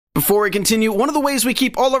Before we continue, one of the ways we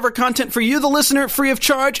keep all of our content for you, the listener, free of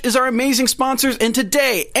charge is our amazing sponsors, and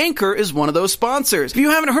today, Anchor is one of those sponsors. If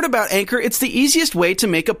you haven't heard about Anchor, it's the easiest way to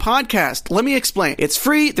make a podcast. Let me explain. It's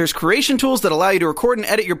free, there's creation tools that allow you to record and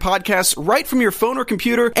edit your podcasts right from your phone or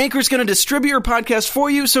computer. Anchor's going to distribute your podcast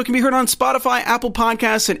for you so it can be heard on Spotify, Apple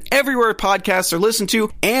Podcasts, and everywhere podcasts are listened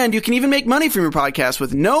to, and you can even make money from your podcast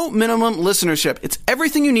with no minimum listenership. It's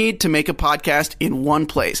everything you need to make a podcast in one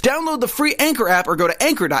place. Download the free Anchor app or go to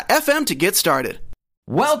anchor.fm to get started.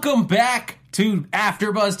 Welcome back to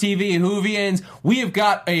AfterBuzz TV Whovians. We have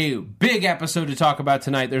got a big episode to talk about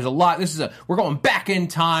tonight. There's a lot. We're going back in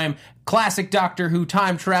time, classic Doctor Who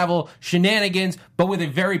time travel shenanigans, but with a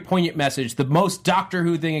very poignant message. The most Doctor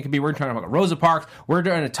Who thing it could be. We're talking about Rosa Parks. We're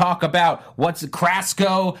going to talk about what's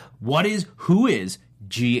Krasko, who is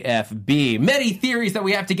GFB. Many theories that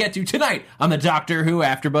we have to get to tonight on the Doctor Who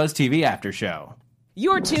AfterBuzz TV After Show.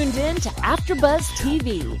 You're tuned in to AfterBuzz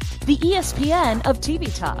TV, the ESPN of TV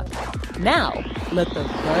talk. Now, let the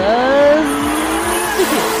buzz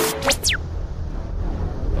begin.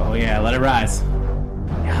 Oh yeah, let it rise.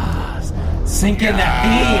 Yes. Sink in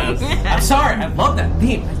that theme. I'm sorry, I love that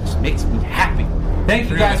theme. It just makes me happy. Thank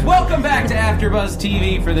you guys. Welcome back to AfterBuzz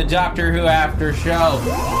TV for the Doctor Who After Show.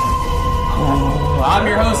 I'm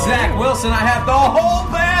your host, Zach Wilson. I have the whole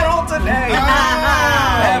panel today.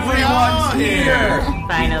 Everyone's here.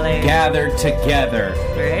 Finally. Gathered together.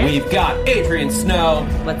 Right. We've got Adrian Snow.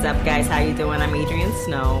 What's up, guys? How you doing? I'm Adrian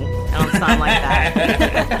Snow. I don't sound like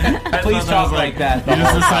that. Please talk like that. You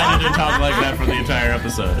just decided to talk like that for the entire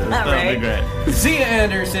episode. That'll be great. Zia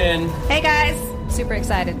Anderson. Hey, guys. Super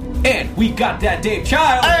excited. And we got that Dave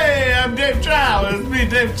Child. Hey, I'm Dave Child. It's me,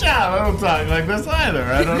 Dave Child. I don't talk like this either.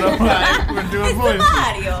 I don't know why we're doing voices.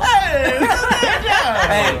 Mario. Hey, it's Dave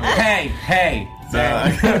Child. Hey.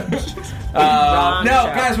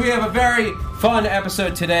 No, guys, we have a very fun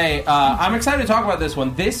episode today. I'm excited to talk about this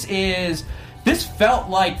one. This felt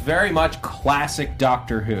like very much classic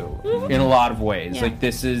Doctor Who in a lot of ways. Yeah. Like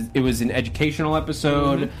it was an educational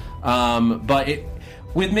episode, but it,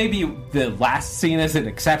 with maybe the last scene as an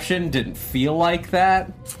exception, didn't feel like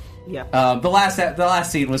that. Yeah. The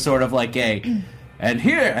last scene was sort of like and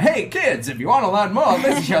here, hey kids, if you want to learn more,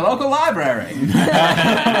 visit your local library.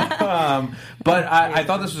 But I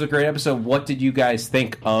thought this was a great episode. What did you guys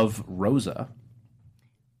think of Rosa?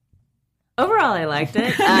 Overall, I liked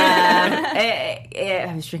it.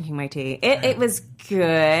 I was drinking my tea. It was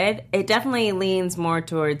good. It definitely leans more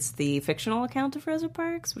towards the fictional account of Rosa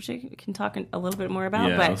Parks, which I can talk a little bit more about.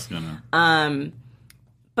 Yeah, but, I was gonna.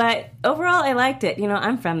 But overall, I liked it. You know,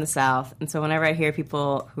 I'm from the South, and so whenever I hear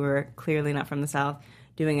people who are clearly not from the South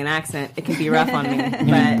doing an accent, it can be rough on me.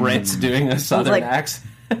 But Brits doing a Southern accent.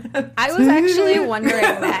 I was actually wondering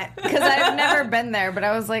that because I've never been there, but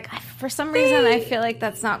I was like, for some reason, I feel like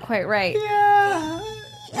that's not quite right. Yeah.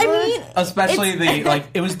 I mean, especially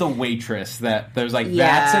it was the waitress that there's like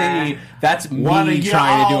Yeah. that's me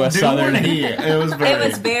trying to do a Southern. It was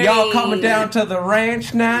very. Y'all coming down to the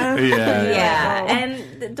ranch now? Yeah,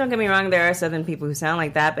 and don't get me wrong, there are Southern people who sound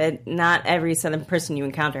like that, but not every Southern person you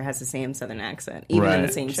encounter has the same Southern accent, even in the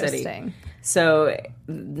same city. So,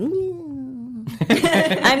 I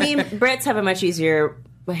mean, Brits have a much easier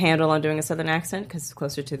handle on doing a Southern accent because it's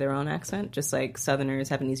closer to their own accent, just like Southerners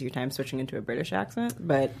have an easier time switching into a British accent.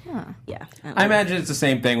 But yeah, I imagine it's the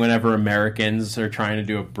same thing whenever Americans are trying to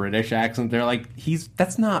do a British accent. They're like, he's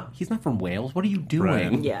not from Wales. What are you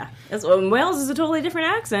doing? Right. Yeah, Wales is a totally different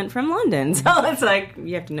accent from London, so it's like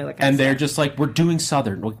you have to know that kind and of they're stuff. just like, we're doing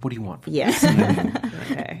Southern. What do you want? Yeah.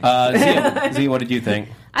 Okay. Z, what did you think?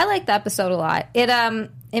 I liked the episode a lot.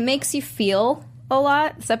 It makes you feel a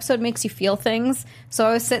lot. This episode makes you feel things. So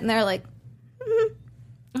I was sitting there like,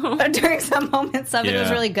 during some moments of it. It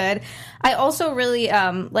was really good. I also really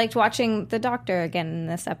liked watching the Doctor again in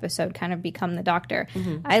this episode kind of become the Doctor.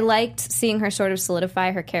 Mm-hmm. I liked seeing her sort of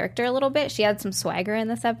solidify her character a little bit. She had some swagger in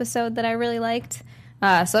this episode that I really liked.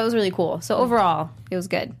 So that was really cool. So overall, it was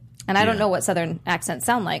good. And I don't know what Southern accents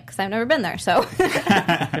sound like because I've never been there. So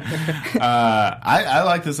I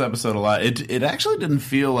like this episode a lot. It actually didn't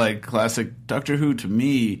feel like classic Doctor Who to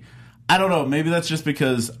me. I don't know. Maybe that's just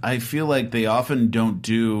because I feel like they often don't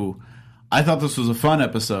do. I thought this was a fun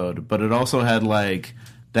episode, but it also had like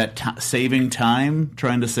that saving time,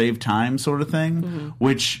 trying to save time sort of thing,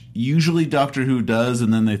 which usually Doctor Who does,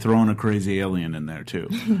 and then they throw in a crazy alien in there too.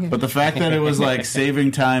 But the fact that it was like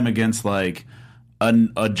saving time against like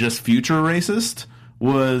a just future racist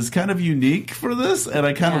was kind of unique for this, and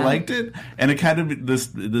I kind of liked it. And it kind of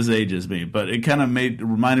this ages me, but it kind of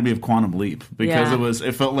reminded me of Quantum Leap because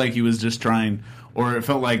it felt like he was just trying, or it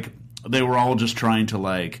felt like they were all just trying to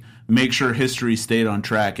like make sure history stayed on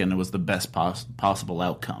track and it was the best possible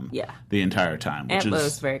outcome. Yeah. The entire time. Which It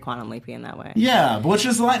was very quantum leapy in that way. Yeah, which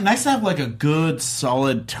is nice to have like a good,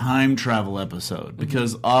 solid time travel episode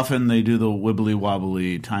because often they do the wibbly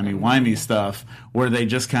wobbly, timey wimey stuff where they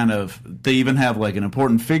just they even have like an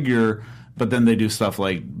important figure, but then they do stuff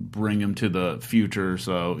like bring him to the future,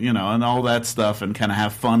 so and all that stuff, and kind of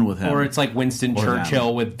have fun with him. Or it's like Winston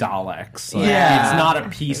Churchill with Daleks. Like, Yeah. It's not a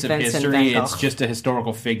piece of Vincent history. Van Gogh. It's just a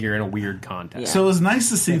historical figure in a weird context. So it was nice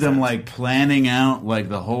to see them like planning out like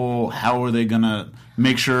the whole how are they gonna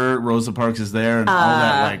make sure Rosa Parks is there and all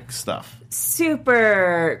that like stuff.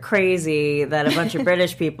 Super crazy that a bunch of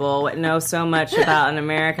British people would know so much about an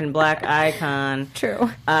American black icon. True.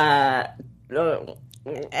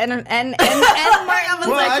 And Martin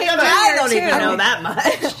I don't even know that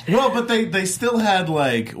much. Well, but they still had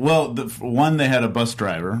like one they had a bus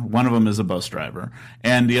driver. One of them is a bus driver,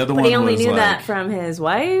 and the other But one he only was knew like, that from his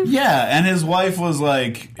wife. Yeah, and his wife was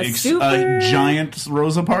like a giant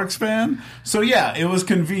Rosa Parks fan. So yeah, it was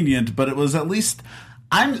convenient, but it was at least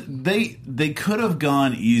they could have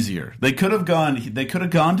gone easier. They could have gone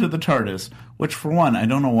to the TARDIS, which for one, I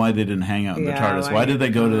don't know why they didn't hang out in the TARDIS. Why did they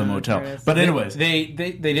go to the motel? But anyways, they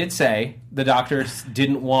did say the doctors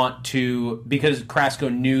didn't want to, because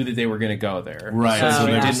Krasko knew that they were going to go there. Right. So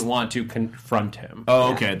they they just didn't want to confront him.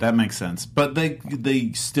 Oh, okay, that makes sense. But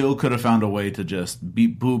they still could have found a way to just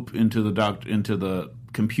boop into the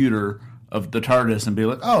computer of the TARDIS and be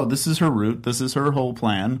like, oh, this is her route, this is her whole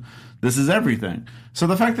plan, this is everything. So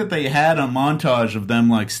the fact that they had a montage of them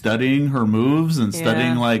like studying her moves and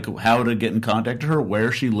studying like how to get in contact with her,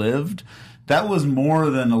 where she lived, that was more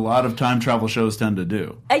than a lot of time travel shows tend to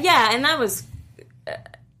do. Yeah, and that was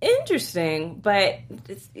interesting. But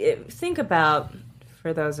think about,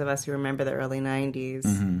 for those of us who remember the early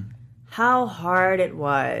 90s, how hard it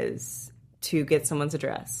was to get someone's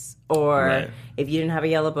address. Or if you didn't have a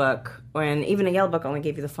yellow book, and even a yellow book only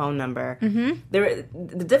gave you the phone number.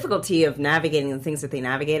 The difficulty of navigating the things that they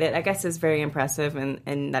navigated, I guess, is very impressive,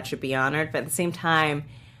 and that should be honored. But at the same time,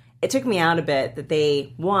 it took me out a bit that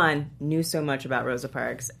they, one, knew so much about Rosa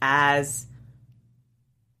Parks as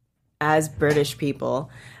British people,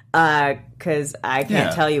 because I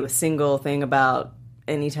can't tell you a single thing about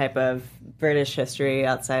any type of British history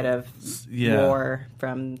outside of war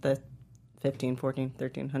from the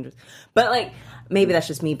 1300s. But like, maybe that's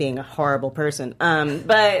just me being a horrible person.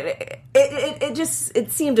 But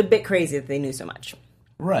it seemed a bit crazy that they knew so much.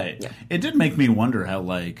 Right. Yeah. It did make me wonder how,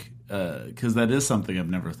 like, because that is something I've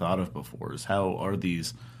never thought of before, is how are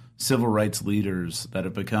these civil rights leaders that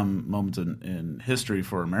have become moments in history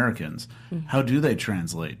for Americans, how do they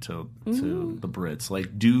translate to the Brits?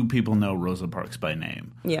 Like, do people know Rosa Parks by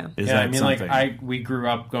name? Yeah. Is that I mean, something? like, we grew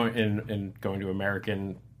up going to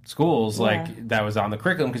American schools, like that was on the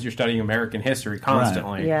curriculum because you're studying American history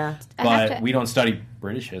constantly. Right. Yeah. But we don't study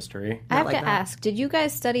British history. I have to ask, did you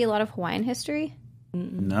guys study a lot of Hawaiian history?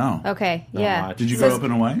 No. Okay, Not yeah. much. Did you grow up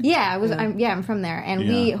in Hawaii? Yeah, I'm from there, and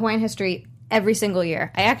we Hawaiian history every single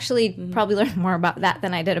year. I actually probably learned more about that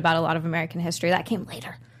than I did about a lot of American history. That came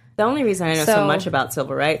later. The only reason I know so much about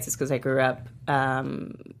civil rights is because I grew up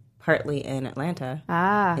partly in Atlanta.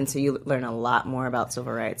 And so you learn a lot more about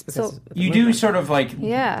civil rights. Because you do sort of like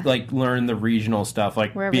learn the regional stuff.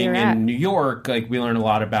 Like wherever being you're at. in New York, like we learn a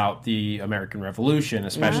lot about the American Revolution,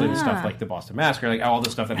 especially the stuff like the Boston Massacre, like all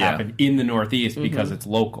the stuff that happened in the Northeast because it's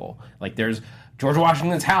local. Like there's George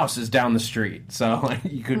Washington's house is down the street, so like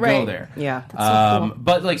you could go there. Yeah. That's so cool.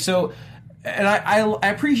 But like so. And I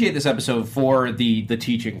appreciate this episode for the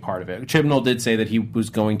teaching part of it. Chibnall did say that he was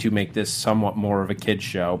going to make this somewhat more of a kid's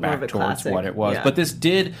show, back towards classic. what it was. Yeah. But this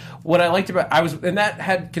did what I liked about and that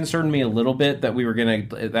had concerned me a little bit that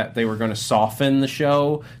they were gonna soften the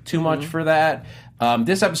show too much for that.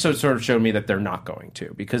 This episode sort of showed me that they're not going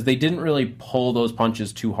to, because they didn't really pull those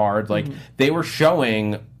punches too hard. Like they were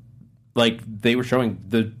showing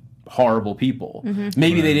the horrible people.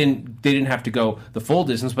 Maybe they didn't have to go the full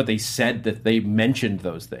distance, but they said that they mentioned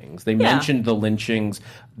those things. They mentioned the lynchings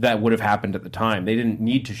that would have happened at the time. They didn't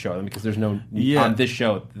need to show them because there's no on this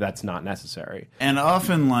show that's not necessary. And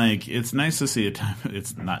often, like, it's nice to see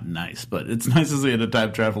it's not nice, but it's nice to see at a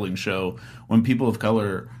time traveling show when people of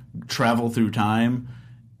color travel through time.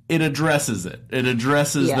 It addresses it. It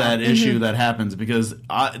addresses that issue that happens, because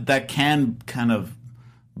that can kind of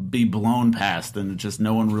be blown past, and just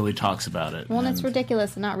no one really talks about it. Well, and it's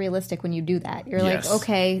ridiculous and not realistic when you do that. You're like, Yes.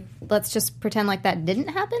 okay, let's just pretend like that didn't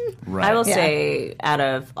happen. Right. I will say, out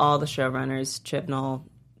of all the showrunners, Chibnall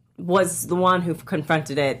was the one who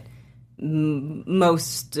confronted it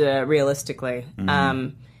most realistically.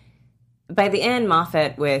 By the end,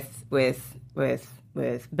 Moffat with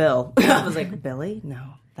Bill. I was like, Billy? No,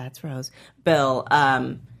 that's Rose. Bill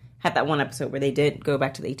had that one episode where they did go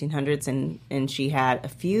back to the 1800s, and she had a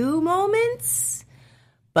few moments,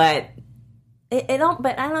 but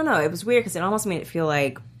but I don't know. It was weird because it almost made it feel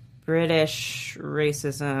like British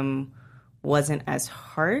racism wasn't as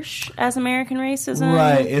harsh as American racism.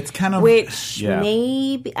 Right. It's kind of... Which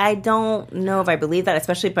maybe... I don't know if I believe that,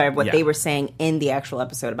 especially by what they were saying in the actual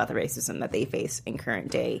episode about the racism that they face in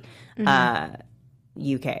current day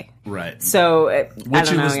UK. Right. So, I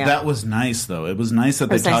don't know. That was nice, though. It was nice that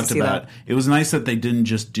they talked about... It was nice that they didn't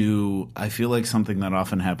just do... I feel like something that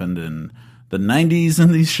often happened in the 90s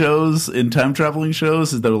in these shows, in time-traveling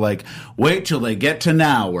shows, is they're like, wait till they get to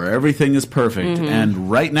now where everything is perfect.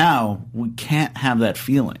 And right now, we can't have that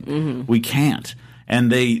feeling. We can't.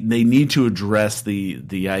 And they need to address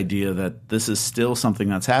the idea that this is still something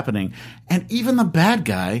that's happening. And even the bad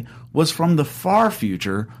guy was from the far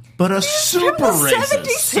future, but a super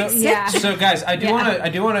racist. So guys, I do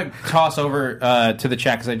want to toss over to the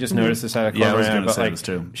chat because I just noticed this out of I was going to say this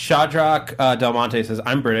too. Shadrach Del Monte says,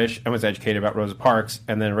 "I'm British and was educated about Rosa Parks,"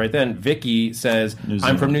 and then right then Vicky says,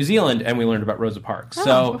 "I'm from New Zealand and we learned about Rosa Parks."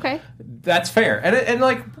 So that's fair. And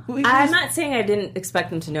like, I'm not saying I didn't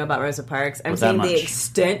expect them to know about Rosa Parks. I'm saying the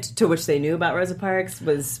extent to which they knew about Rosa Parks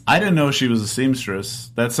was... I didn't know she was a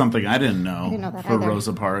seamstress. That's something I didn't know, that for either.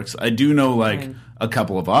 Rosa Parks. I do know, like, a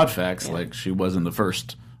couple of odd facts, like she wasn't the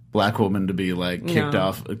first black woman to be, like, kicked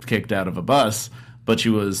out of a bus, but she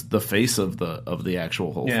was the face of the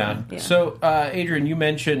actual whole thing. Yeah. So, Adrian, you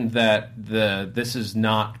mentioned that this is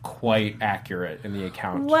not quite accurate in the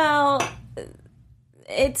account. Well,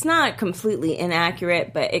 it's not completely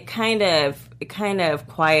inaccurate, but it kind of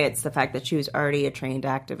quiets the fact that she was already a trained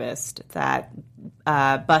activist, that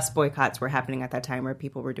bus boycotts were happening at that time where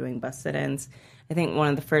people were doing bus sit-ins. I think one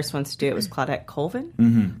of the first ones to do it was Claudette Colvin.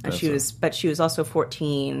 And she was also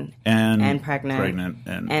 14 and pregnant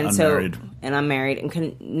and unmarried. And unmarried and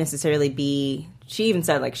couldn't necessarily be... She even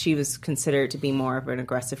said, like, she was considered to be more of an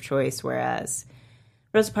aggressive choice, whereas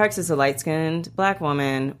Rosa Parks is a light-skinned black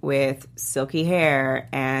woman with silky hair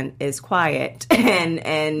and is quiet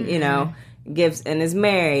and you know, is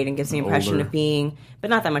married and gives the impression of being, but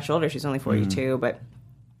not that much older. She's only 42, but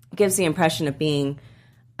gives the impression of being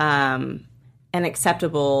an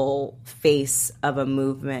acceptable face of a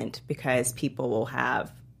movement because people will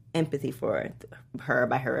have empathy for her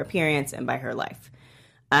by her appearance and by her life.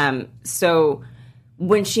 So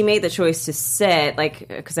when she made the choice to sit, like,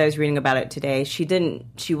 because I was reading about it today, she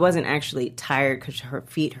wasn't actually tired because her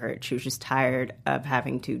feet hurt. She was just tired of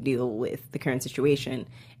having to deal with the current situation.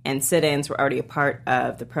 And sit-ins were already a part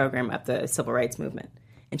of the program of the civil rights movement.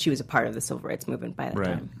 And she was a part of the civil rights movement by that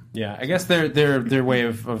time. Yeah, I guess their way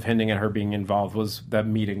of hinting at her being involved was that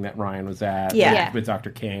meeting that Ryan was at with Dr.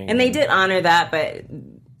 King. And they did honor that, but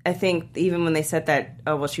I think even when they said that,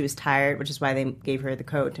 she was tired, which is why they gave her the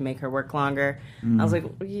coat to make her work longer. I was like,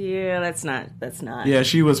 that's not. Yeah,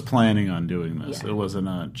 she was planning on doing this. It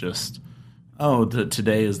wasn't just...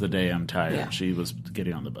 today is the day I'm tired. Yeah. She was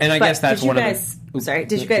getting on the bus. And I guess that's one of the... Sorry,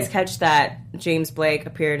 did you guys catch that James Blake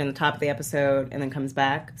appeared in the top of the episode and then comes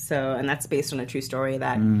back? So, and that's based on a true story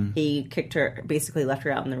that he kicked her, basically left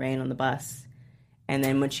her out in the rain on the bus. And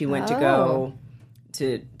then when she went to go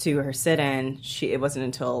to her sit-in, it wasn't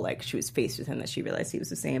until, like, she was faced with him that she realized he was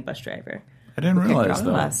the same bus driver. I didn't realize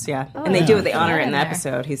that. Bus, and they do it. They honor it in the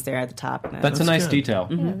episode. He's there at the top. That's a nice detail.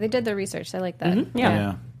 Yeah, they did the research. I like that.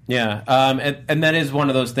 Yeah, and that is one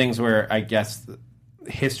of those things where I guess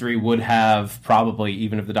history would have probably,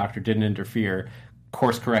 even if the Doctor didn't interfere,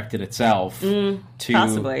 course corrected itself to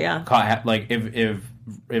possibly, like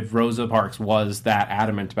if Rosa Parks was that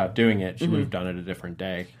adamant about doing it, she would have done it a different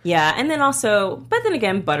day. Yeah, and then also, but then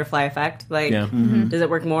again, butterfly effect. Like, does it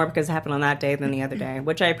work more because it happened on that day than the other day?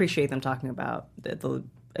 Which I appreciate them talking about.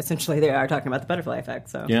 Essentially, they are talking about the butterfly effect.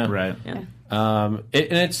 So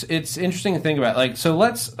it's interesting to think about. Like, so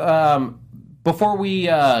let's before we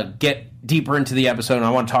get deeper into the episode, and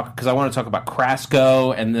I want to talk about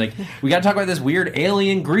Krasko, and like we got to talk about this weird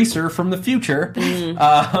alien greaser from the future.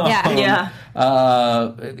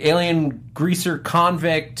 Alien greaser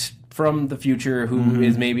convict from the future who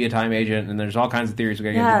is maybe a time agent, and there's all kinds of theories we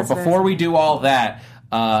got to get into. But before we do all that,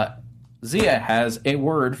 Zia has a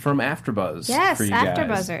word from AfterBuzz. Yes, for you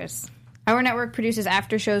AfterBuzzers. Our network produces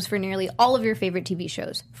after shows for nearly all of your favorite TV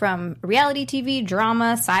shows. From reality TV,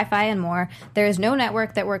 drama, sci-fi, and more, there is no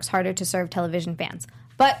network that works harder to serve television fans.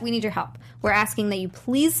 But we need your help. We're asking that you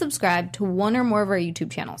please subscribe to one or more of our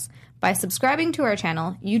YouTube channels. By subscribing to our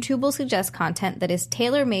channel, YouTube will suggest content that is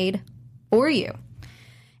tailor-made for you.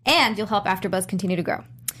 And you'll help AfterBuzz continue to grow.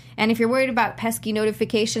 And if you're worried about pesky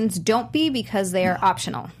notifications, don't be, because they are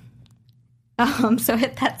optional. So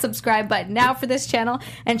hit that subscribe button now for this channel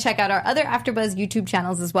and check out our other AfterBuzz YouTube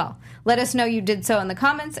channels as well. Let us know you did so in the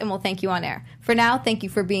comments and we'll thank you on air. For now, thank you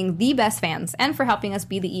for being the best fans and for helping us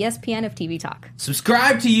be the ESPN of TV Talk.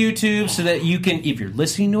 Subscribe to YouTube so that you can, if you're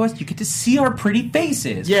listening to us, you get to see our pretty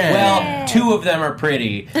faces. Yeah. Well, 2 of them are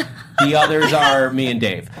pretty. The others are me and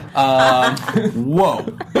Dave. Whoa. Whoa.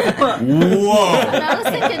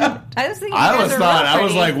 I was thinking I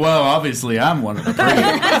was like, well, obviously I'm one of the pretty.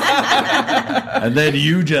 And then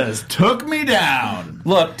you just took me down.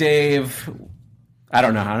 Look, Dave, I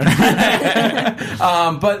don't know how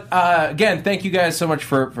to. But again, thank you guys so much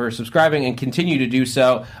for subscribing and continue to do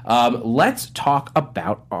so. Let's talk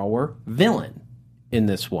about our villain in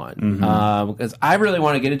this one. Because I really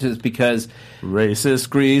want to get into this because... Racist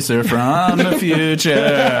greaser from the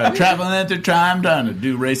future. Traveling through time, trying to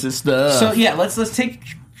do racist stuff. So yeah, let's take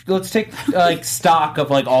like stock of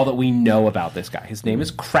like all that we know about this guy. His name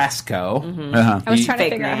is Krasko. I was trying to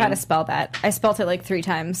Fake figure out name. how to spell that. I spelled it like 3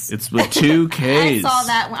 times. It's with 2 Ks. I saw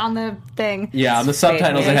that on the thing. Yeah, on the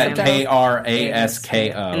subtitles it had name.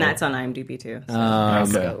 Krasko. And that's on IMDb too. So.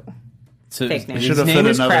 Krasko. So Fake name. his Should've name fit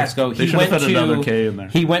is another- Krasko. they should've fit another K in there.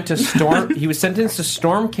 He went to Storm. He was sentenced to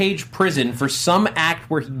Storm Cage Prison for some act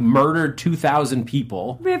where he murdered 2,000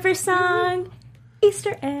 people. River Song,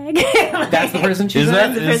 Easter egg. That's the prison she's Is in? that-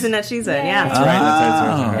 That's the prison that she's in, yeah. That's right.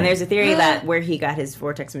 That's right. And there's a theory that where he got his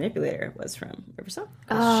vortex manipulator was from River Song.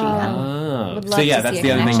 Would So love yeah, to that's see the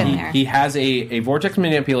a other thing. connection there. He has a vortex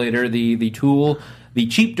manipulator, the tool, the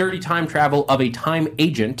cheap, dirty time travel of a time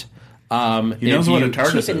agent. He knows what a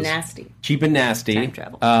TARDIS Cheap and is. nasty. Cheap and nasty Time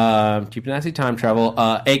travel. cheap and nasty time travel,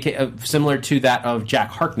 similar to that of Jack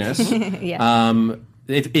Harkness. Yeah.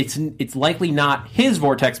 It's likely not his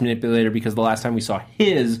vortex manipulator because the last time we saw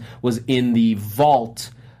his was in the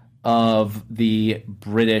vault of the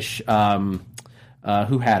British. Who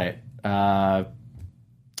had it?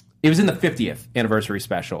 It was in the 50th anniversary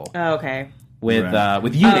special. Oh, okay. With Right.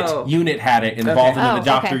 with Unit. Oh. Unit had it in the vault, and then the Oh,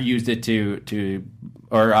 Doctor okay. used it to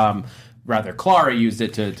rather Clara used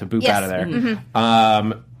it to boop Yes. out of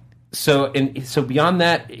there. So beyond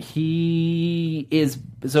that, he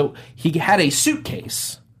had a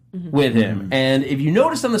suitcase with him, and if you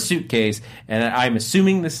notice on the suitcase, and I'm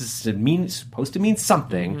assuming this is supposed to mean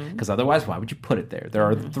something, because otherwise, why would you put it there? There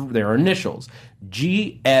are initials,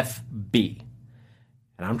 GFB.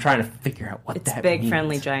 And I'm trying to figure out what It's that big, means.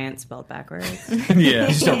 friendly, giant spelled backwards. Yeah.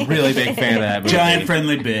 Just a really big fan of that movie. Giant,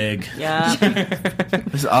 friendly, big. Yeah.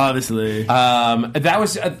 Obviously. That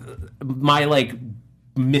was my like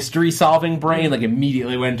mystery solving brain like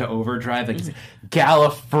immediately went to overdrive, like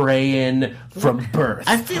Gallifreyan from birth.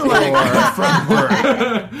 I feel like from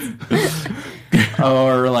birth.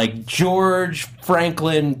 or like George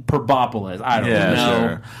Franklin Probopoulos. I don't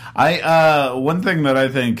know. Sure. One thing that I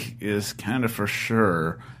think is kind of for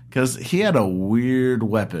sure, because he had a weird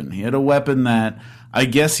weapon. He had a weapon that I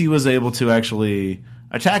guess he was able to actually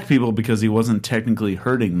attack people because he wasn't technically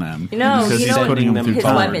hurting them. Because he's what putting them through his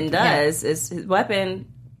time. weapon does is his weapon.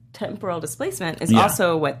 Temporal displacement is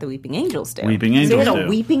also what the Weeping Angels do. Weeping So he Angels had a do.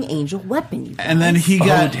 Weeping Angel weapon. You And then he Oh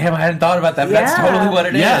got... damn! I hadn't thought about that. But That's Yeah. totally what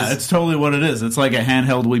it is. Yeah, it's totally what it is. It's like a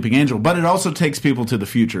handheld weeping angel, but it also takes people to the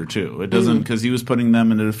future too. It doesn't because he was putting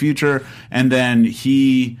them into the future, and then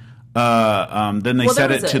he then they Well, set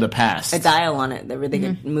there it was to the past. a dial on it that where they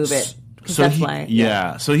could move it. 'Cause So that's he, why.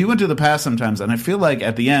 yeah. So he went to the past sometimes, and I feel like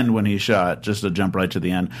at the end when he shot, just to jump right to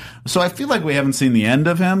the end. So I feel like we haven't seen the end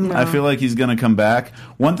of him. I feel like he's going to come back.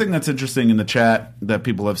 One thing that's interesting in the chat that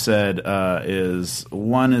people have said is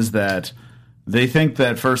that they think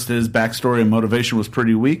that first his backstory and motivation was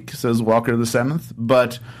pretty weak, says Walker the Seventh,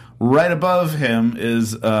 but right above him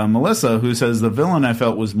is Melissa, who says the villain I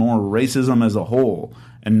felt was more racism as a whole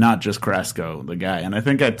and not just Krasko, the guy. And I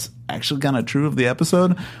think that's actually kind of true of the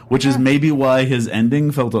episode, which is maybe why his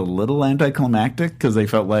ending felt a little anticlimactic, because they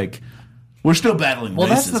felt like we're still battling Well, racism.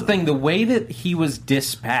 that's the thing. The way that he was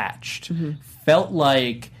dispatched felt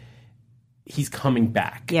like he's coming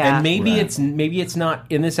back. Yeah. And maybe it's not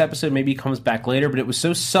in this episode. Maybe he comes back later. But it was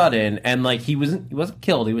so sudden, and like he wasn't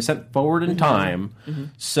killed. He was sent forward in time.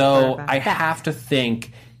 So I have to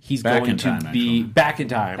think he's Back going in to time, be actually. back in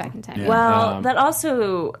time. Back in time. Yeah. Well, that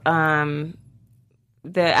also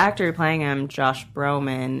the actor playing him, Josh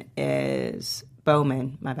Bowman, is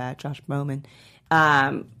Bowman. My bad, Josh Bowman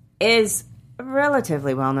is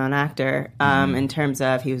relatively well-known actor in terms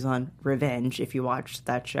of he was on Revenge, if you watched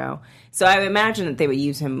that show. So I would imagine that they would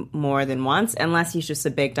use him more than once, unless he's just a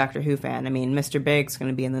big Doctor Who fan. I mean, Mr. Big's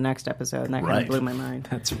going to be in the next episode, and that kind of blew my mind.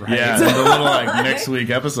 That's right. Yeah, the little next week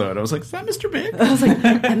episode. I was like, is that Mr. Big? I was like,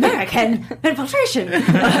 American infiltration.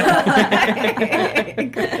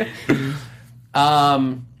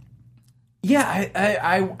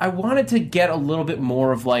 Yeah, I wanted to get a little bit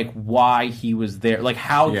more of like why he was there, like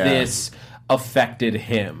how this affected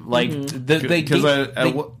him. Like they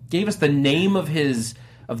gave us the name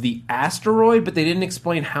of the asteroid, but they didn't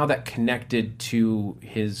explain how that connected to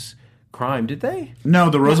his crime, did they? No,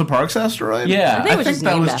 the Rosa Parks asteroid? Yeah. I think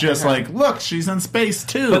that was just like, look, she's in space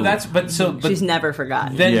too. But she's never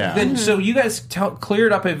forgotten. Then so you guys clear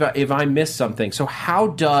it up if I missed something. So how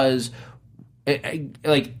does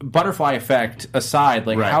like butterfly effect aside,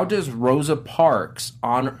 like how does Rosa Parks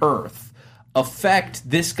on Earth affect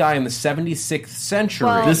this guy in the 76th century?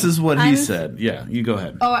 Well, this is what he said. Yeah, you go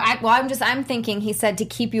ahead. I'm thinking he said to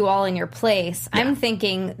keep you all in your place. Yeah. I'm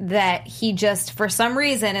thinking that he just, for some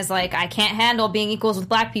reason, is like, I can't handle being equals with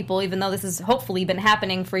black people, even though this has hopefully been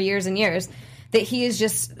happening for years and years, that he is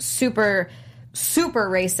just super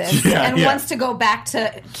racist and wants to go back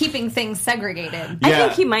to keeping things segregated. I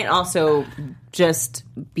think he might also just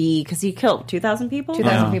be, because he killed 2,000 people?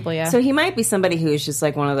 2,000 people, yeah. So he might be somebody who's just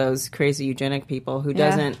like one of those crazy eugenic people who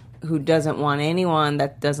doesn't want anyone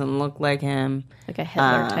that doesn't look like him. Like a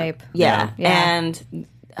Hitler type. Yeah. And...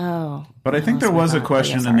 but I think there was a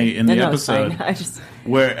question in the episode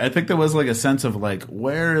where I think there was like a sense of like,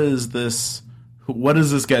 where is this... What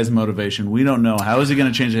is this guy's motivation? We don't know. How is he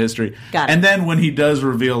going to change the history? And then when he does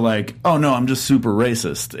reveal, like, oh, no, I'm just super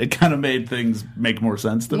racist, it kind of made things make more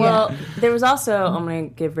sense to me. Well, there was also, I'm going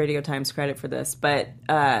to give Radio Times credit for this, but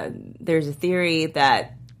there's a theory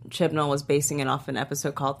that Chibnall was basing it off an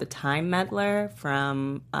episode called The Time Meddler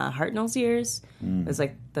from Hartnell's Years. It was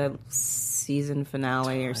like the season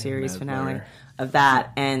finale or series finale of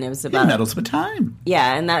that, and it was about medals for time.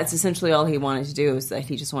 Yeah, and that's essentially all he wanted to do, is that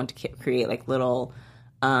he just wanted to create like little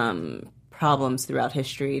problems throughout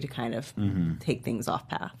history to kind of take things off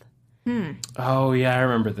path. Oh yeah, I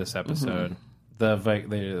remember this episode. They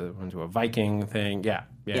went to a Viking thing. Yeah.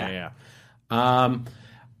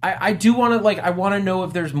 I do want to I want to know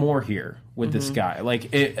if there's more here with this guy.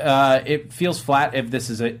 Like it feels flat if this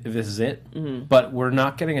is it. But we're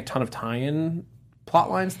not getting a ton of tie-in plot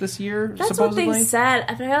lines this year. That's supposedly. What they said,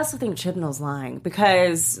 but I also think Chibnall's lying,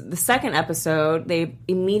 because the second episode they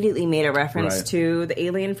immediately made a reference to the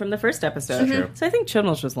alien from the first episode. So I think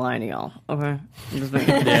Chibnall's just lying to y'all. Okay,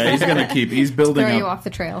 yeah, he's gonna he's building throw up, you off the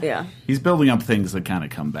trail. Yeah, he's building up things that kind of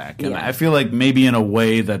come back, and I feel like maybe in a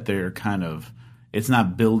way that they're kind of. It's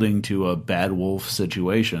not building to a Bad Wolf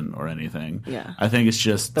situation or anything. Yeah. I think it's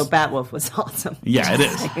just... Though Bad Wolf was awesome. Yeah, it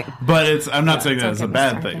is. But I'm not saying that it's a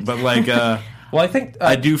bad thing. But like... well, I think...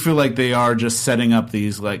 I do feel like they are just setting up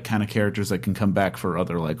these like kind of characters that can come back for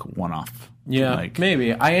other like one-off. Yeah,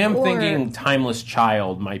 maybe. I am thinking Timeless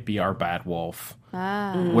Child might be our Bad Wolf.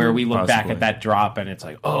 Where we look back at that drop and it's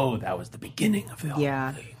like, oh, that was the beginning of the whole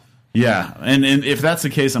thing. Yeah, and if that's the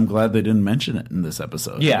case, I'm glad they didn't mention it in this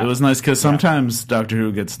episode. Yeah. It was nice, because sometimes Doctor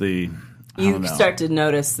Who gets you start to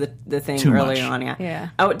notice the thing Too earlier much. on.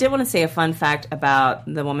 Yeah. I did want to say a fun fact about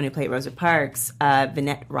the woman who played Rosa Parks,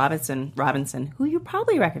 Vinette Robinson, who you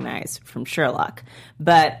probably recognize from Sherlock.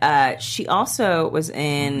 But she also was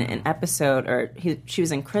in an episode, she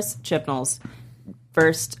was in Chris Chibnall's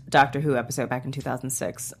first Doctor Who episode back in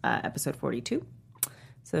 2006, episode 42.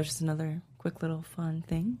 So there's just another quick little fun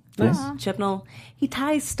thing. Nice. Chibnall, he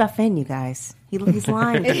ties stuff in, you guys. He's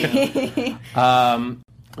lying.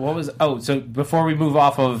 So before we move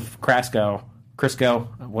off of Crisco, it's Crisco.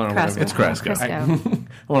 I want to call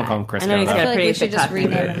him Crisco. I know he's got I feel like pretty we should just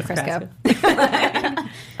rename him Crisco.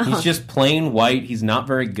 He's just plain white. He's not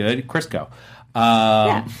very good. Crisco.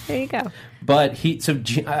 Yeah, there you go. But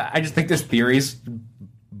I just think this theory is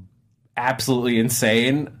absolutely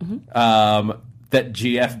insane. That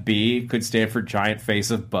GFB could stand for Giant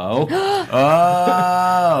Face of Bo. But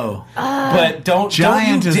don't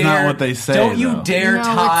Giant is not what they say. Don't you dare No,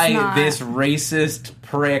 tie this racist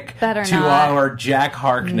prick to our Jack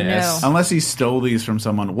Harkness. No. Unless he stole these from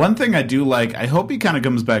someone. One thing I do like, I hope he kind of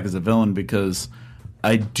comes back as a villain, because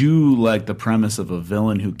I do like the premise of a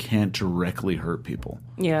villain who can't directly hurt people.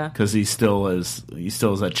 Yeah. Because he still has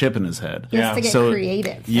that chip in his head. He has to get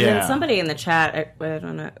creative. Yeah. And then somebody in the chat, I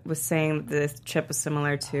don't know, was saying that this chip was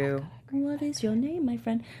similar to, what is your name, my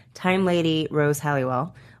friend? Time Lady Rose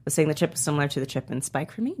Halliwell was saying the chip was similar to the chip in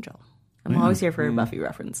Spike from Angel. I'm always here for a Buffy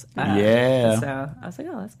reference. Yeah. So I was like,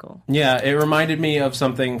 oh, that's cool. Yeah, it reminded me of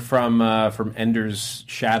something from Ender's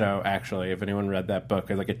Shadow, actually, if anyone read that book.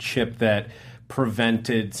 Like a chip that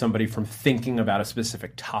prevented somebody from thinking about a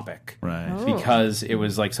specific topic. Right. Because it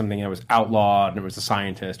was like something that was outlawed, and it was a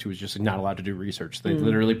scientist who was just not allowed to do research. They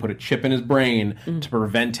literally put a chip in his brain to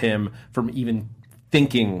prevent him from even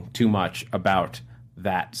thinking too much about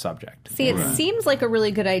that subject. See, it seems like a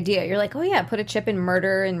really good idea. You're like, oh yeah, put a chip in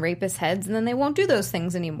murder and rapist heads, and then they won't do those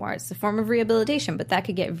things anymore. It's a form of rehabilitation, but that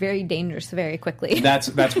could get very dangerous very quickly. That's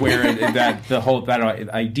where the whole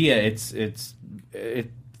idea. It's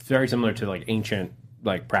very similar to like ancient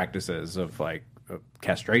like practices of like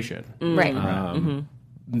castration, Right.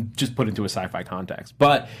 just put into a sci-fi context.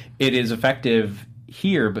 But it is effective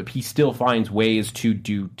here. But he still finds ways to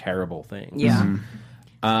do terrible things. Yeah.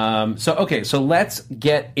 So let's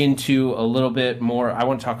get into a little bit more. I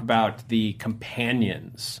want to talk about the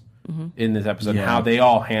companions in this episode, and how they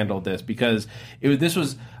all handled this, because this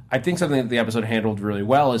was, I think, something that the episode handled really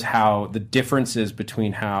well is how the differences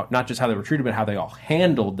between not just how they were treated, but how they all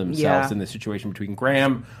handled themselves in this situation between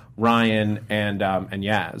Graham, Ryan, and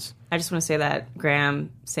Yaz. I just want to say that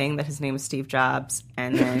Graham saying that his name is Steve Jobs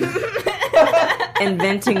and then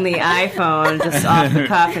inventing the iPhone just off the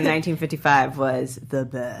cuff in 1955 was the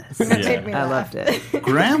best. I loved it.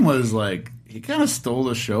 Graham was like, he kind of stole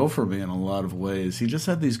the show for me in a lot of ways. He just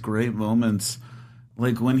had these great moments,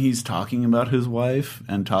 like when he's talking about his wife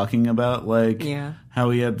and talking about like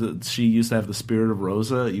how she used to have the spirit of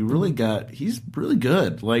Rosa. You really he's really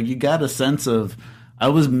good. Like you got a sense of, I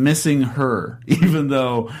was missing her, even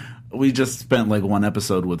though we just spent like one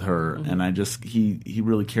episode with her, and he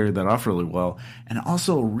really carried that off really well. And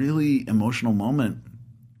also a really emotional moment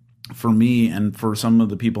for me and for some of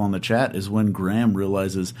the people on the chat is when Graham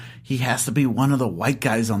realizes he has to be one of the white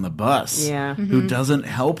guys on the bus who doesn't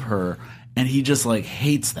help her. And he just like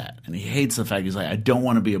hates that, and he hates the fact he's like, I don't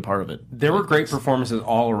want to be a part of it. There were great performances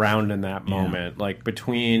all around in that moment, like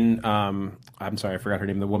between I'm sorry, I forgot her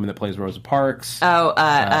name, the woman that plays Rosa Parks.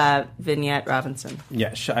 Vignette Robinson.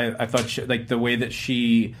 Yeah, I thought like the way that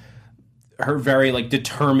her very like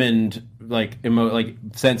determined like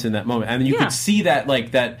sense in that moment, and you could see that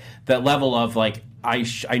like that level of like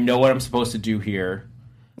I know what I'm supposed to do here.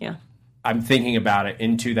 Yeah, I'm thinking about it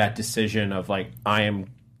into that decision of like I am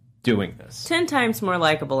doing this. 10 times more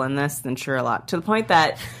likable in this than Sherlock, to the point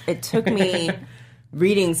that it took me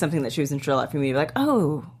reading something that she was in Sherlock for me to be like,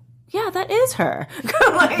 oh, yeah, that is her.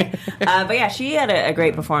 But yeah, she had a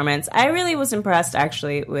great performance. I really was impressed,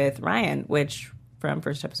 actually, with Ryan, which from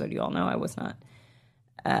first episode, you all know I was not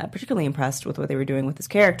particularly impressed with what they were doing with his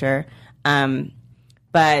character. But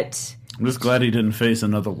I'm just glad he didn't face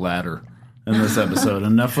another ladder in this episode.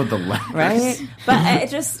 Enough with the ladders. Right?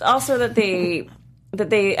 But just also that they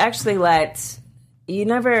actually you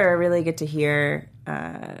never really get to hear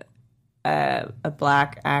a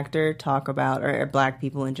black actor talk about, or black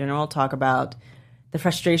people in general talk about the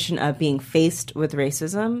frustration of being faced with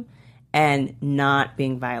racism and not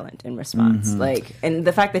being violent in response. Like, and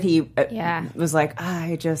the fact that he was like,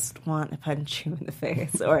 I just want to punch you in the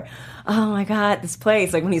face, or oh my God, this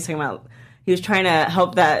place. Like when he's talking about, he was trying to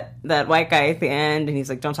help that white guy at the end, and he's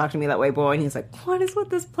like, don't talk to me that way, boy. And he's like, what is with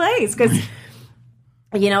this place? Because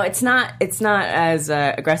you know, it's not as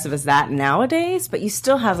aggressive as that nowadays, but you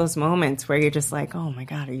still have those moments where you're just like, oh my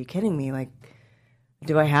God, are you kidding me? Like,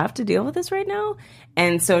 do I have to deal with this right now?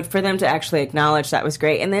 And so for them to actually acknowledge that was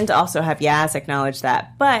great. And then to also have Yaz acknowledge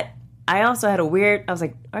that. But I also had I was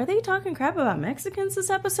like, are they talking crap about Mexicans this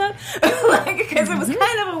episode? Because it was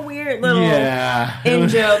kind of a weird little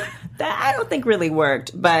in-joke that I don't think really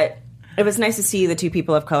worked. But it was nice to see the two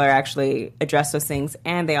people of color actually address those things,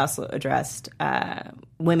 and they also addressed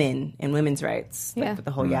women and women's rights, like with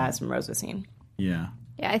the whole Yaz and Rosa scene. Yeah,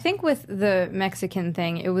 I think with the Mexican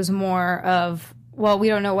thing, it was more of, well, we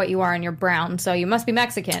don't know what you are and you're brown, so you must be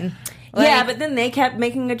Mexican. Like, yeah, but then they kept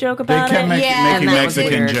making a joke about it. Making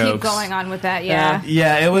Mexican jokes. Keep going on with that.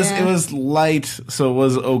 Yeah, it was light, so it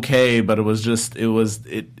was okay, but it was just it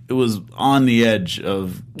was on the edge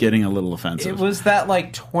of getting a little offensive. It was that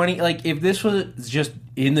like if this was just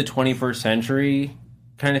in the 21st century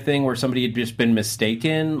kind of thing where somebody had just been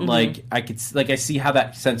mistaken, like I see how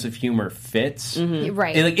that sense of humor fits,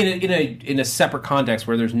 right? And like in a separate context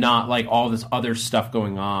where there's not like all this other stuff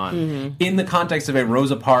going on. In the context of a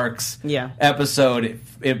Rosa Parks episode,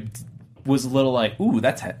 it was a little like, ooh,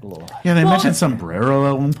 that's a little. Yeah, they mentioned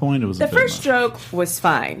sombrero at one point. It was the first joke was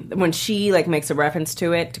fine when she like makes a reference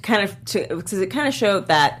to it because it kind of showed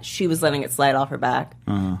that she was letting it slide off her back.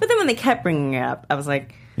 But then when they kept bringing it up, I was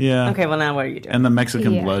like, Yeah. Okay, well now what are you doing? And the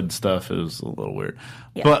Mexican blood stuff is a little weird.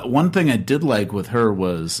 Yeah. But one thing I did like with her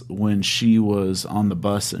was when she was on the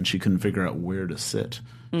bus and she couldn't figure out where to sit.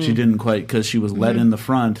 She didn't quite, because she was led in the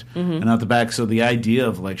front and out the back. So the idea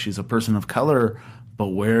of like she's a person of color, but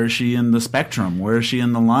where is she in the spectrum? Where is she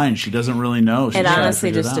in the line? She doesn't really know. It honestly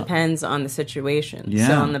just depends on the situation. Yeah.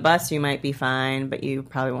 So on the bus you might be fine, but you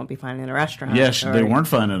probably won't be fine in a restaurant. Yeah, they weren't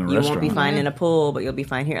fine in a restaurant. You won't be fine in a pool, but you'll be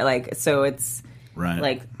fine here. Like, so it's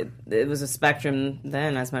like it was a spectrum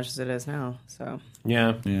then as much as it is now. So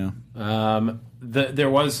yeah. There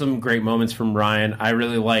was some great moments from Ryan. I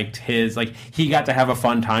really liked his, like, he got to have a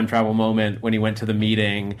fun time travel moment when he went to the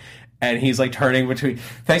meeting. And he's like turning between.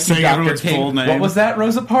 Thank you, Dr. King. Full name. What was that,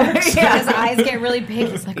 Rosa Parks? His eyes get really big.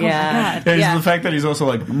 He's like, oh my God. Yeah, the fact that he's also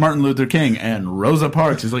like Martin Luther King and Rosa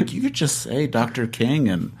Parks. He's like, you could just say Dr. King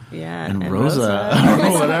and Rosa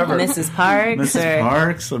or whatever. Mrs. Parks. Mrs.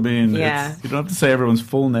 Parks. I mean, you don't have to say everyone's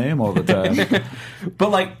full name all the time. But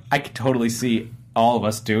like, I could totally see all of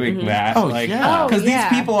us doing that. Oh, like, yeah. Because these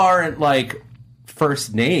people aren't like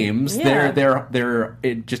first names. Yeah. They're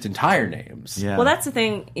just entire names. Yeah. Well, that's the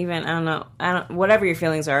thing. Even I don't. Whatever your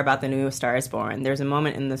feelings are about the new Star is Born, there's a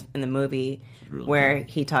moment in the movie where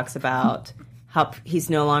he talks about how he's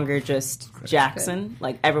no longer just Jackson.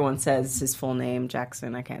 Like everyone says his full name,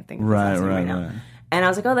 Jackson. I can't think of his last name right now. And I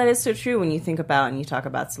was like, oh, that is so true. When you think about and you talk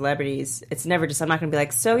about celebrities, it's never just. I'm not going to be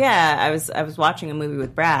like, so yeah, I was watching a movie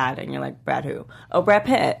with Brad, and you're like, Brad who? Oh, Brad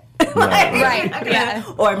Pitt. Right. Yeah.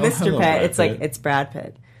 Or Mr. hello, Pitt. Brad It's Pitt. like it's Brad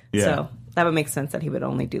Pitt. Yeah. So that would make sense that he would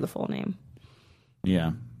only do the full name.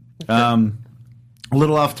 Yeah. A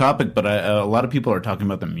little off topic, but a lot of people are talking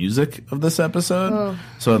about the music of this episode.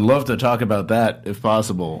 So I'd love to talk about that if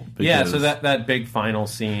possible. Yeah, so that big final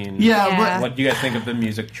scene. Yeah. What do you guys think of the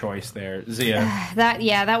music choice there? Zia?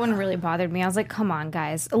 That one really bothered me. I was like, come on,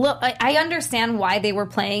 guys. Look, I understand why they were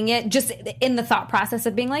playing it, just in the thought process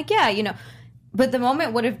of being like, yeah, you know. But the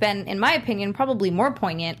moment would have been, in my opinion, probably more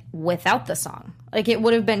poignant without the song. Like, it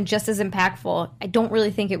would have been just as impactful. I don't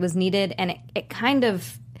really think it was needed, and it kind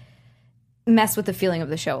of messed with the feeling of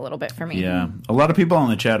the show a little bit for me. Yeah. A lot of people in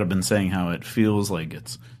the chat have been saying how it feels like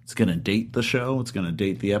it's going to date the show. It's going to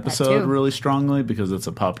date the episode really strongly because it's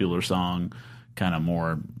a popular song, kind of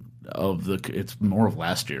more of it's more of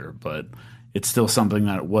last year, but it's still something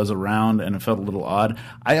that was around, and it felt a little odd.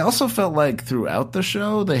 I also felt like throughout the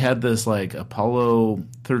show they had this like Apollo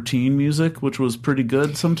 13 music, which was pretty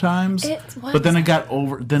good sometimes. But then it got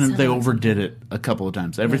they overdid it a couple of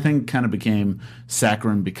times. Everything kind of became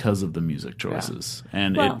saccharine because of the music choices,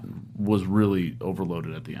 and it was really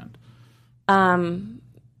overloaded at the end.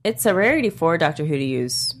 It's a rarity for Doctor Who to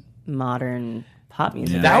use modern pop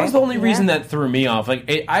music. Yeah. That was the only reason that threw me off.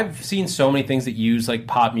 Like, I've seen so many things that use like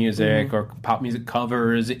pop music or pop music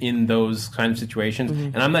covers in those kind of situations,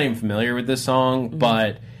 and I'm not even familiar with this song,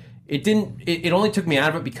 but it didn't. It only took me out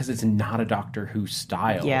of it because it's not a Doctor Who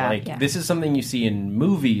style. This is something you see in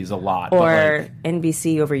movies a lot. Or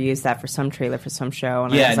NBC overused that for some trailer for some show,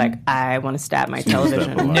 and I was like, I want to stab my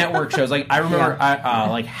television. Network shows. Like, I remember,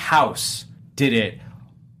 like House did it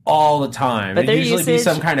all the time. But it'd usually be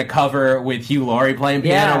some kind of cover with Hugh Laurie playing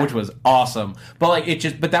piano, which was awesome. But like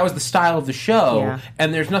but that was the style of the show,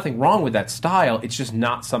 and there's nothing wrong with that style. It's just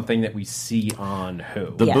not something that we see on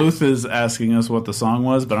Who. The booth is asking us what the song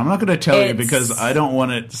was, but I'm not going to tell you because I don't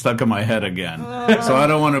want it stuck in my head again. So I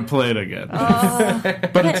don't want to play it again.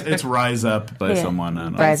 But it's Rise Up by someone. I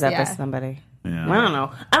don't know. Rise Up by somebody. Yeah. I don't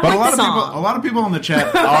know. But a lot of people in the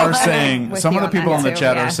chat are saying some of the people in the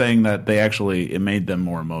chat are saying that it made them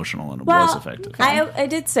more emotional and it was effective. I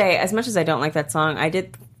did say, as much as I don't like that song, I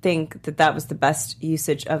did think that was the best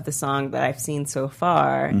usage of the song that I've seen so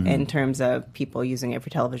far in terms of people using it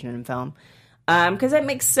for television and film. Because it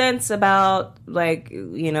makes sense about, like,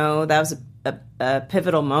 you know, that was a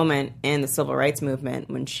pivotal moment in the civil rights movement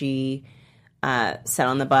when she sat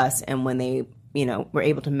on the bus and when they, you know, were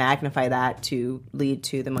able to magnify that to lead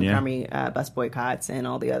to the Montgomery bus boycotts and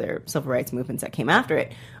all the other civil rights movements that came after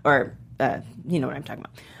it. Or, you know what I'm talking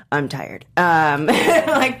about. I'm tired.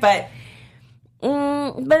 But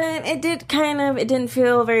it didn't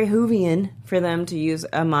feel very Whovian for them to use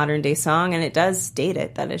a modern day song, and it does date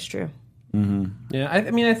it. That is true. Mm-hmm. Yeah,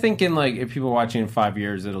 I mean, I think if people are watching in 5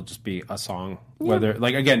 years, it'll just be a song. Whether,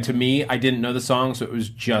 like, again, to me, I didn't know the song, so it was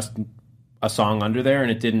just a song under there, and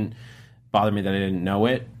it didn't bother me that I didn't know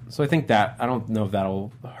it. So I think that, I don't know if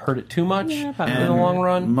that'll hurt it too much in the long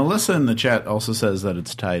run. Melissa in the chat also says that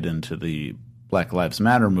it's tied into the Black Lives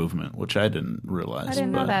Matter movement, which I didn't realize. I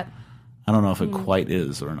didn't know that. I don't know if it quite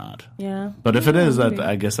is or not. Yeah. But if it is,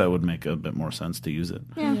 I guess that would make a bit more sense to use it.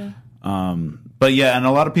 Yeah. But yeah, and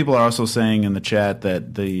a lot of people are also saying in the chat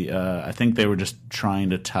that I think they were just trying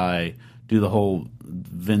to do the whole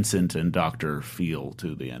Vincent and Doctor feel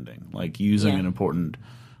to the ending, like using an important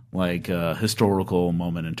historical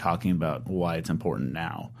moment and talking about why it's important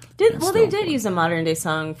now. They did use a modern day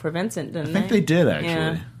song for Vincent, didn't they? I think they did actually.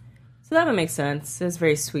 Yeah. So that would make sense. It was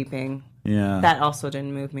very sweeping. Yeah. That also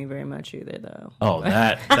didn't move me very much either, though. Oh,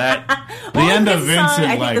 that the end of Vincent.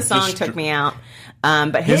 I think the song took me out,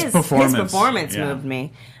 but his performance yeah. moved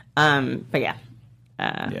me. But yeah.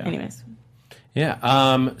 Anyways.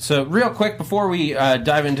 Yeah. So real quick before we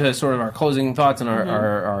dive into sort of our closing thoughts and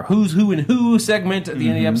our who's who and who segment at the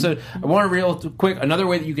end of the episode, I want to real quick, another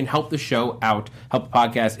way that you can help the show out, help the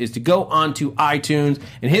podcast, is to go onto iTunes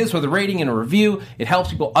and hit us with a rating and a review. It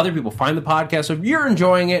helps other people find the podcast. So if you're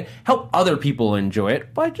enjoying it, help other people enjoy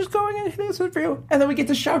it by just going and hitting us with a review, and then we get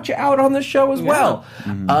to shout you out on the show as well.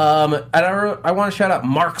 And I want to shout out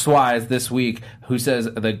Mark's Wise this week, who says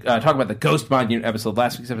talk about the Ghost Monument episode,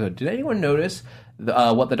 last week's episode. Did anyone notice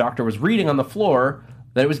what the Doctor was reading on the floor?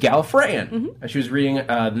 That it was Gallifreyan. She was reading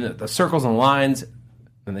the circles and lines,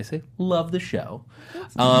 and they say, "Love the show."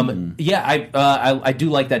 Yeah, I do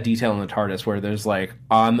like that detail in the TARDIS where there's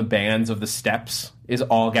on the bands of the steps is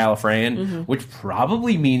all Gallifreyan, which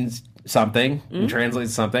probably means something and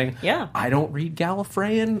translates something. Yeah, I don't read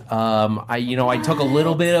Gallifreyan. I took a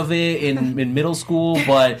little bit of it in middle school,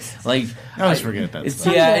 but I always forget that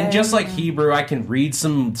stuff. Yeah, and just like Hebrew, I can read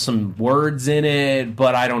some words in it,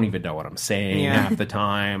 but I don't even know what I'm saying half the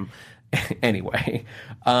time. Anyway,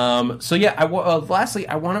 so yeah. Lastly,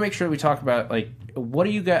 I want to make sure we talk about what do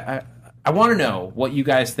you guys. I want to know what you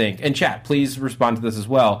guys think. And chat, please respond to this as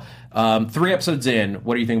well. 3 episodes in,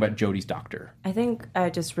 what do you think about Jodie's Doctor? I think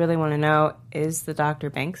I just really want to know, is the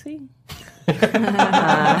Doctor Banksy?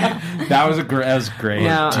 That was great.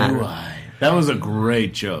 No, That was a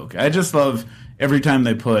great joke. I just love every time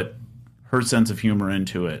they put her sense of humor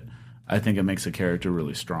into it. I think it makes a character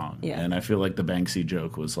really strong. Yeah. And I feel like the Banksy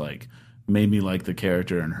joke was made me like the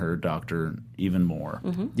character and her Doctor even more.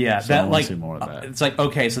 Yeah, so I want to see more of that. It's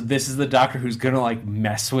okay, so this is the Doctor who's gonna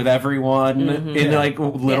mess with everyone in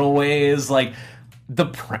little ways. The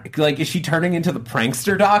prank, is she turning into the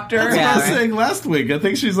prankster Doctor? That's what I was saying last week. I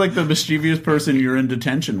think she's the mischievous person you're in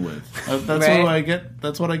detention with. That's what I get.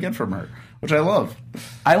 That's what I get from her, which I love.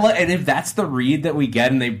 And if that's the read that we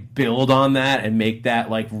get, and they build on that and make that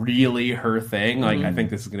really her thing, I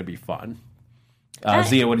think this is going to be fun.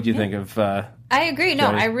 Zia, what did you think of? I agree. No,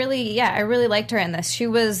 I really liked her in this. She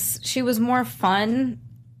was more fun,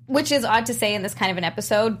 which is odd to say in this kind of an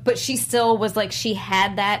episode, but she still was she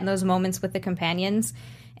had that in those moments with the companions.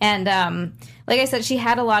 And like I said, she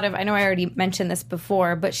had a lot of, I know I already mentioned this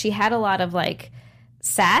before, but she had a lot of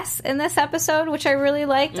sass in this episode, which I really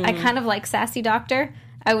liked. I kind of like sassy Doctor.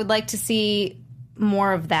 I would like to see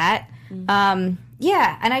more of that.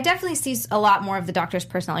 Yeah, and I definitely see a lot more of the Doctor's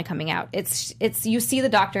personality coming out. It's you see the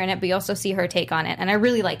Doctor in it, but you also see her take on it, and I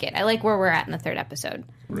really like it. I like where we're at in the 3rd episode.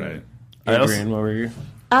 Right. Adrian, what were you?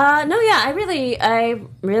 No, yeah, I really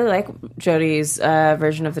like Jodie's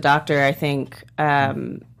version of the Doctor. I think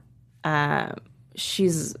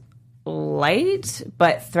she's light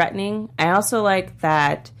but threatening. I also like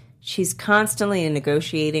that she's constantly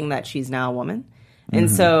negotiating that she's now a woman. And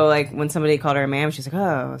so, when somebody called her a man, she's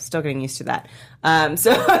oh, still getting used to that.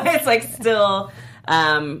 So it's still,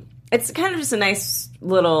 it's kind of just a nice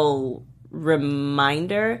little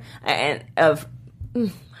reminder of,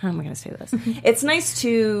 how am I going to say this? It's nice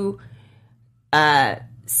to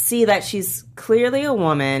see that she's clearly a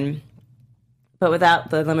woman, but without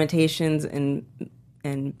the limitations and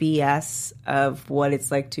BS of what it's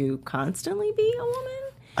like to constantly be a woman.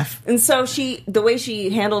 And so the way she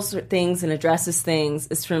handles things and addresses things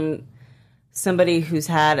is from somebody who's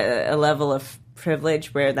had a level of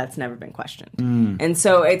privilege where that's never been questioned. And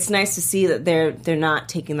so it's nice to see that they're not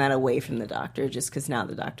taking that away from the Doctor just because now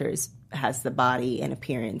the Doctor has the body and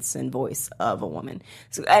appearance and voice of a woman.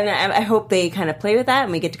 So, and I hope they kind of play with that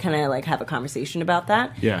and we get to kind of have a conversation about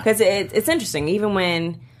that. Yeah. Because it's interesting. Even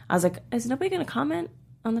when I was is nobody going to comment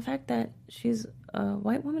on the fact that she's a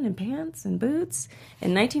white woman in pants and boots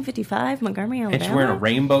in 1955, Montgomery, Alabama. And she's wearing a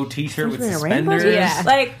rainbow T-shirt with suspenders. Yeah.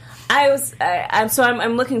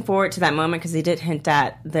 I'm looking forward to that moment because they did hint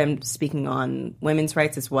at them speaking on women's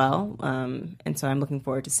rights as well. And so I'm looking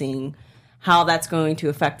forward to seeing how that's going to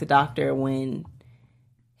affect the Doctor when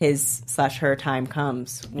his/her time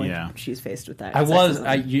comes when she's faced with that.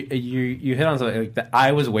 You hit on something that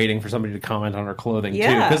I was waiting for somebody to comment on her clothing too,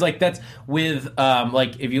 because that's with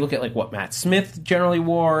if you look at what Matt Smith generally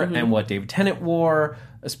wore and what David Tennant wore,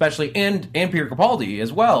 especially and Peter Capaldi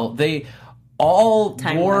as well. all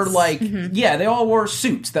Timeless. wore like they all wore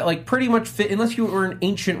suits that like pretty much fit. Unless you were in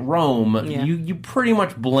ancient Rome, you pretty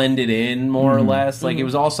much blended in more or less. Like it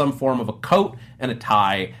was all some form of a coat and a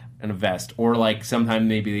tie and a vest, or like sometimes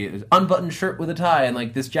maybe an unbuttoned shirt with a tie, and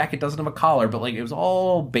like this jacket doesn't have a collar, but like it was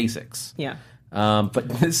all basics. Yeah. But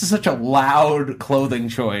this is such a loud clothing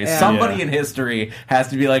choice. Yeah. Somebody in history has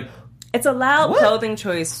to be like, it's a loud clothing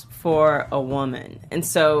choice for a woman, and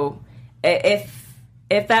so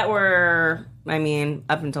if that were, I mean,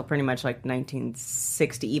 up until pretty much like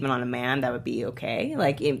 1960, even on a man, that would be okay.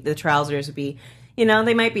 Like the trousers would be,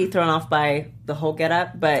 they might be thrown off by the whole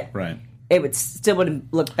getup, but it would still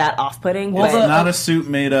wouldn't look that off-putting. Well, but, not a suit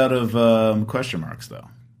made out of question marks, though.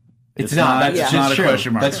 it's not. That's not true. a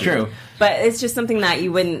question mark. That's true. But it's just something that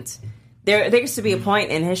you wouldn't. There used to be a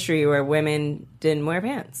point in history where women didn't wear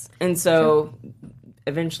pants, and so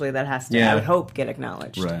eventually that has to, I would hope, get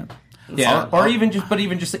acknowledged. Right. Yeah, or even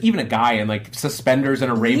a guy in like suspenders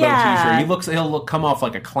and a rainbow t-shirt. He'll come off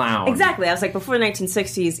like a clown. Exactly. I was like, before the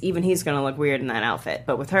 1960s, even he's going to look weird in that outfit.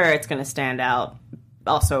 But with her, it's going to stand out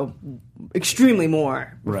also extremely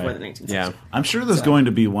more before the 1960s. Yeah. I'm sure there's going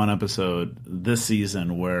to be one episode this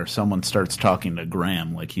season where someone starts talking to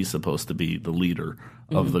Graham like he's supposed to be the leader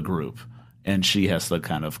of the group, and she has to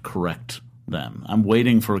kind of correct them. I'm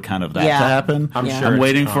waiting for kind of that to happen. I'm sure I'm it's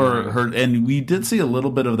waiting coming. for her, and we did see a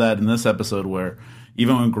little bit of that in this episode where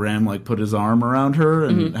even when Graham like put his arm around her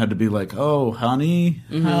and had to be like, "Oh, honey,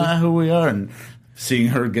 who we are," and seeing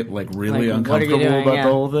her get like really Like, what are you uncomfortable doing? about Yeah.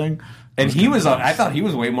 the whole thing. And he was, I thought he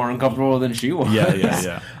was way more uncomfortable than she was.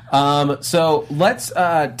 Yeah. So let's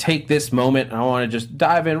take this moment. I want to just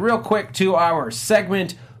dive in real quick to our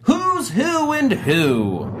segment, Who's Who and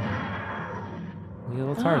Who. A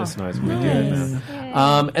little TARDIS noise when we do it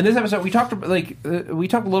now. And this episode, we talked a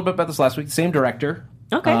little bit about this last week. Same director.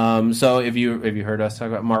 Okay. So if you heard us talk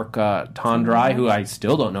about Mark Tondrai, who I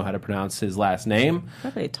still don't know how to pronounce his last name,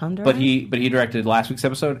 Probably Tondra. but he directed last week's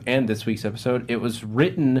episode and this week's episode. It was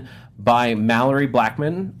written by Mallory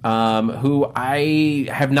Blackman, who I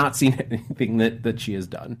have not seen anything that she has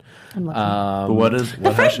done. I'm looking. But what The has she-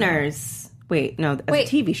 Frighteners. Wait, no, as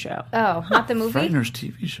Wait. a TV show. Oh, not the movie? Frighteners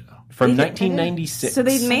TV show. From 1996. So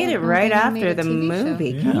they made it right they made after a the TV show.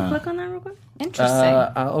 movie. Can you click on that real quick? Interesting.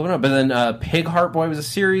 I'll open up. But then Pig Heart Boy was a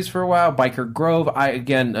series for a while. Biker Grove. I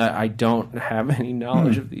don't have any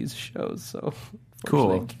knowledge of these shows, so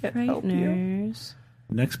Cool. unfortunately I can't help you. Frighteners.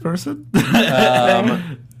 Next person.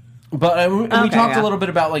 But we talked yeah. a little bit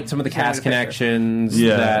about like some of the cast connections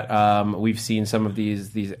that we've seen some of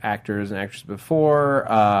these actors and actresses before.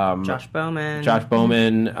 Josh Bowman.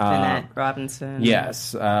 Annette Robinson.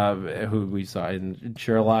 Yes, who we saw in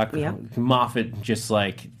Sherlock. Yep. Moffat just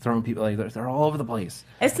like throwing people like they're all over the place.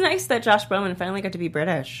 It's nice that Josh Bowman finally got to be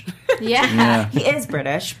British. yeah. He is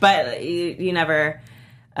British, but you never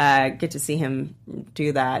get to see him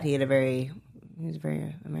do that. He was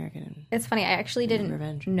very American. It's funny. I actually didn't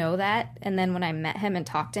Revenge. know that, and then when I met him and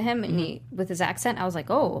talked to him, and he with his accent, I was like,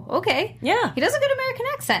 "Oh, okay, Yeah. he does a good American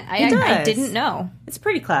accent." He I does. didn't know. It's a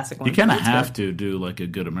pretty classic one. You kind of That's have good. to do like a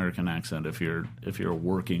good American accent if you're a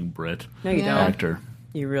working Brit No, you don't. actor.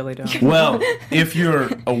 You really don't. Well, if you're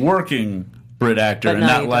a working Brit actor But and no,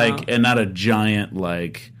 not you like don't. and not a giant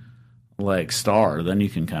like star, then you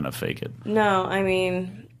can kind of fake it. No, I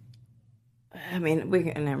mean,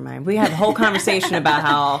 never mind. We had a whole conversation about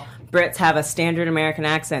how Brits have a standard American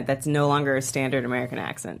accent that's no longer a standard American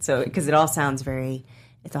accent. So, because it all sounds very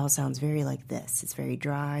like this. It's very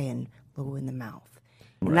dry and low in the mouth.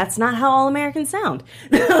 And that's not how all Americans sound.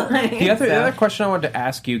 The other question I wanted to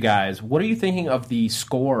ask you guys: what are you thinking of the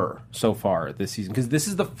score so far this season? Because this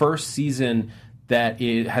is the first season that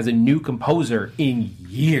it has a new composer in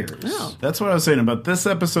years. Oh. That's what I was saying about this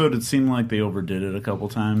episode. It seemed like they overdid it a couple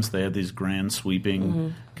times. They had these grand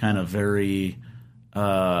sweeping kind of very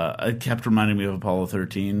it kept reminding me of Apollo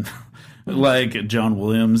 13 like John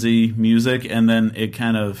Williams-y music, and then it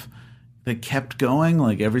kept going.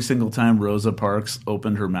 Like every single time Rosa Parks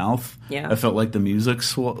opened her mouth, I felt like the music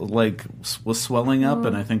was swelling up,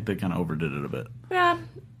 and I think they kind of overdid it a bit. Yeah,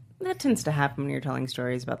 that tends to happen when you're telling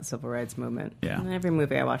stories about the civil rights movement. Yeah. And every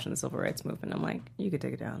movie I watch on the civil rights movement, I'm like, you could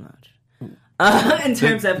take it down a notch. In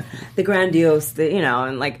terms of the grandiose,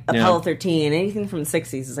 and like Apollo 13, anything from the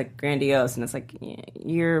 60s is like grandiose, and it's like,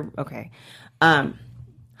 you're okay. Yep.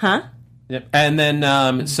 And then,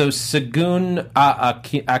 so Segun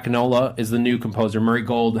Akinola is the new composer. Murray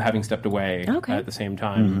Gold having stepped away at the same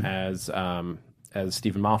time as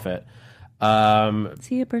Stephen Moffat. Is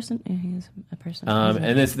he a person? Yeah, he is a person.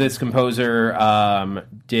 And this composer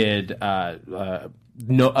did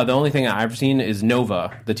the only thing I've seen is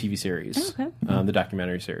Nova, the TV series, the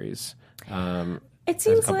documentary series. It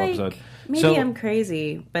seems like episodes. maybe I'm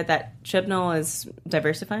crazy, but that Chibnall is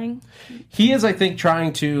diversifying. He is, I think,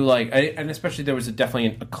 trying to and especially there was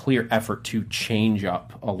definitely a clear effort to change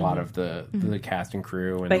up a lot of the cast and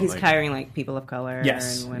crew. And, but he's hiring people of color,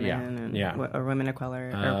 yes, and women, or women of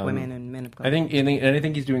color, or women and men of color. I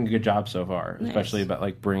think he's doing a good job so far, especially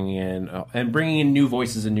about bringing in new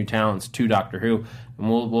voices and new talents to Doctor Who. And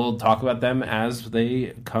we'll talk about them as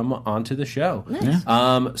they come onto the show.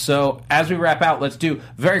 Nice. So as we wrap out, let's do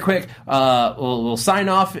very quick. We'll sign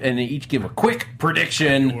off and each give a quick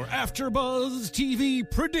prediction. Your AfterBuzz TV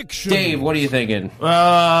prediction. Dave, what are you thinking?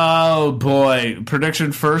 Oh boy,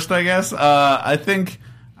 prediction first, I guess. I think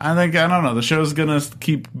I don't know. The show's gonna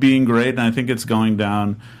keep being great, and I think it's going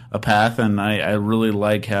down a path. And I really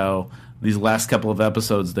like how these last couple of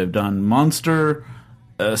episodes they've done monster.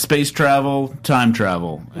 Space travel, time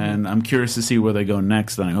travel, and I'm curious to see where they go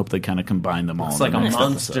next, and I hope they kind of combine them all. It's like a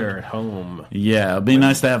monster at home. Yeah, it'd be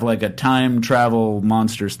nice to have a time travel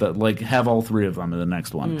monster stuff, have all three of them in the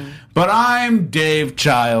next one. But I'm Dave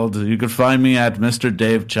Child. You can find me at Mr.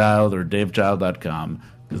 Dave Child or davechild.com,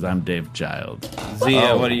 because I'm Dave Child.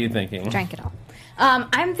 Zia, what are you thinking? Drank it all.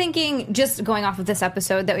 I'm thinking, just going off of this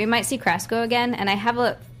episode, that we might see Krasko again, and I have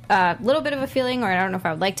a little bit of a feeling, or I don't know if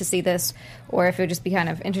I would like to see this, or if it would just be kind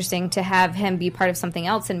of interesting to have him be part of something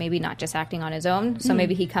else and maybe not just acting on his own. So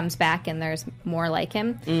maybe he comes back and there's more like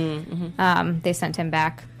him. They sent him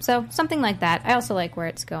back. So something like that. I also like where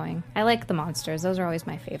it's going. I like the monsters. Those are always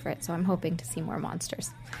my favorite. So I'm hoping to see more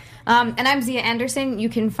monsters. And I'm Zia Anderson. You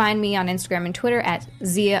can find me on Instagram and Twitter at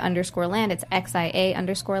Zia_land. It's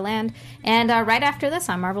XIA_land. And right after this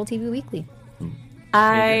on Marvel TV Weekly.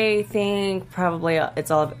 I think probably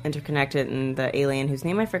it's all interconnected, and the alien whose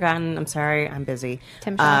name I've forgotten, I'm sorry, I'm busy.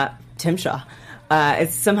 Tim Shaw. Tim Shaw.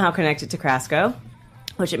 It's somehow connected to Krasko,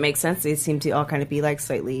 which it makes sense. They seem to all kind of be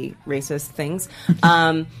slightly racist things.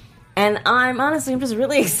 And I'm just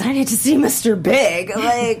really excited to see Mr. Big,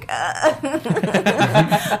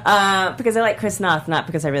 because I like Chris Noth, not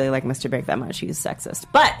because I really like Mr. Big that much. He's sexist,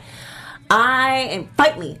 but.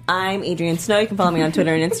 Fight me. I'm Adrian Snow. You can follow me on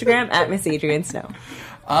Twitter and Instagram at Miss Adrian Snow.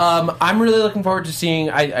 I'm really looking forward to seeing.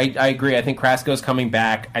 I agree. I think Krasko's coming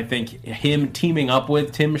back. I think him teaming up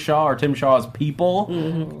with Tim Shaw or Tim Shaw's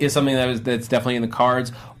people is something that's definitely in the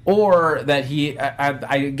cards. Or that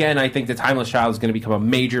I think the Timeless Child is going to become a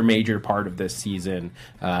major part of this season.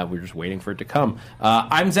 We're just waiting for it to come.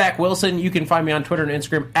 I'm Zach Wilson. You can find me on Twitter and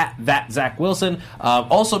Instagram at @ThatZachWilson.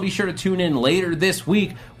 Also, be sure to tune in later this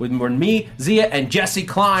week when me, Zia, and Jesse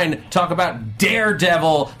Klein talk about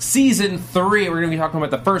Daredevil Season 3. We're going to be talking about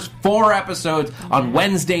the first 4 episodes on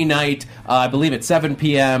Wednesday night, I believe at 7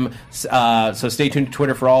 p.m. So stay tuned to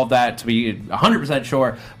Twitter for all of that to be 100%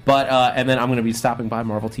 sure. But and then I'm going to be stopping by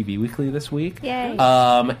Marvel TV Weekly this week. Yay.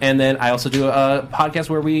 And then I also do a podcast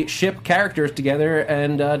where we ship characters together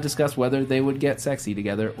and discuss whether they would get sexy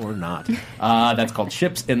together or not. That's called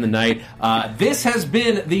Ships in the Night. This has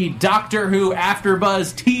been the Doctor Who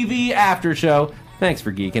AfterBuzz TV After Show. Thanks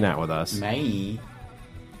for geeking out with us. Bye.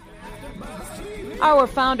 Our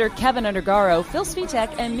founder, Kevin Undergaro, Phil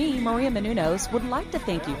Svitek, and me, Maria Menounos, would like to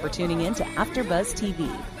thank you for tuning in to AfterBuzz TV.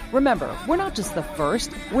 Remember, we're not just the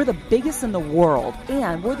first, we're the biggest in the world,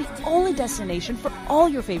 and we're the only destination for all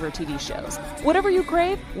your favorite TV shows. Whatever you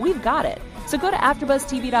crave, we've got it. So go to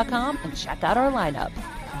AfterBuzzTV.com and check out our lineup.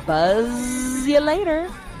 Buzz you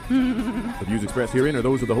later. The views expressed herein are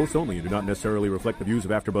those of the hosts only and do not necessarily reflect the views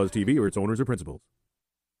of AfterBuzz TV or its owners or principals.